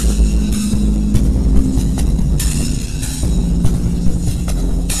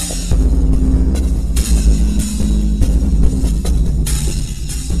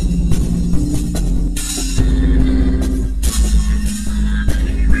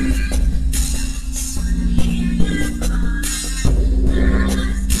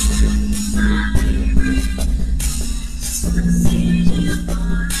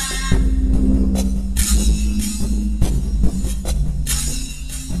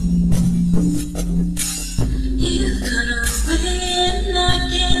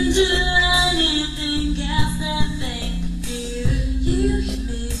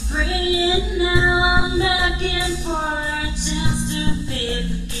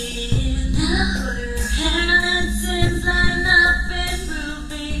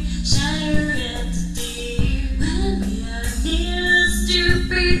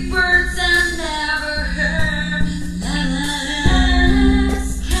 sweet words I never heard.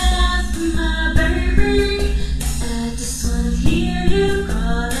 Ask my baby, I just wanna hear you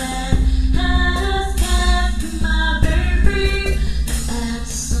calling. Ask my baby, I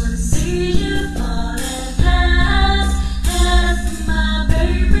just wanna see you falling. Ask my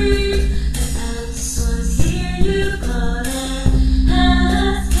baby, I just wanna hear you calling.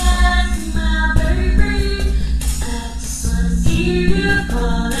 Ask my baby, I just wanna hear you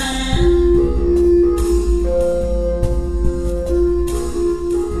calling.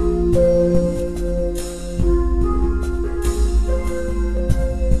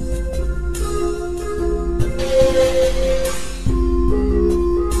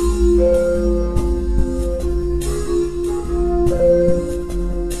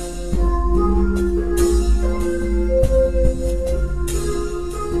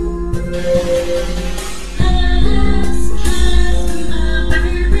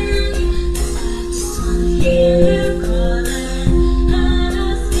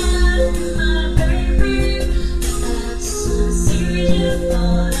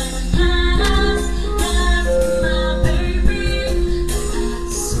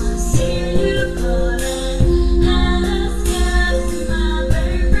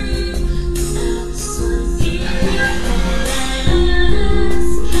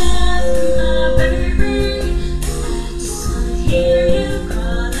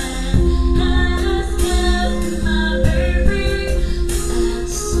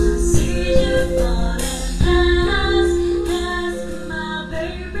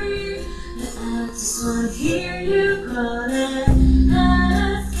 I just wanna hear you calling.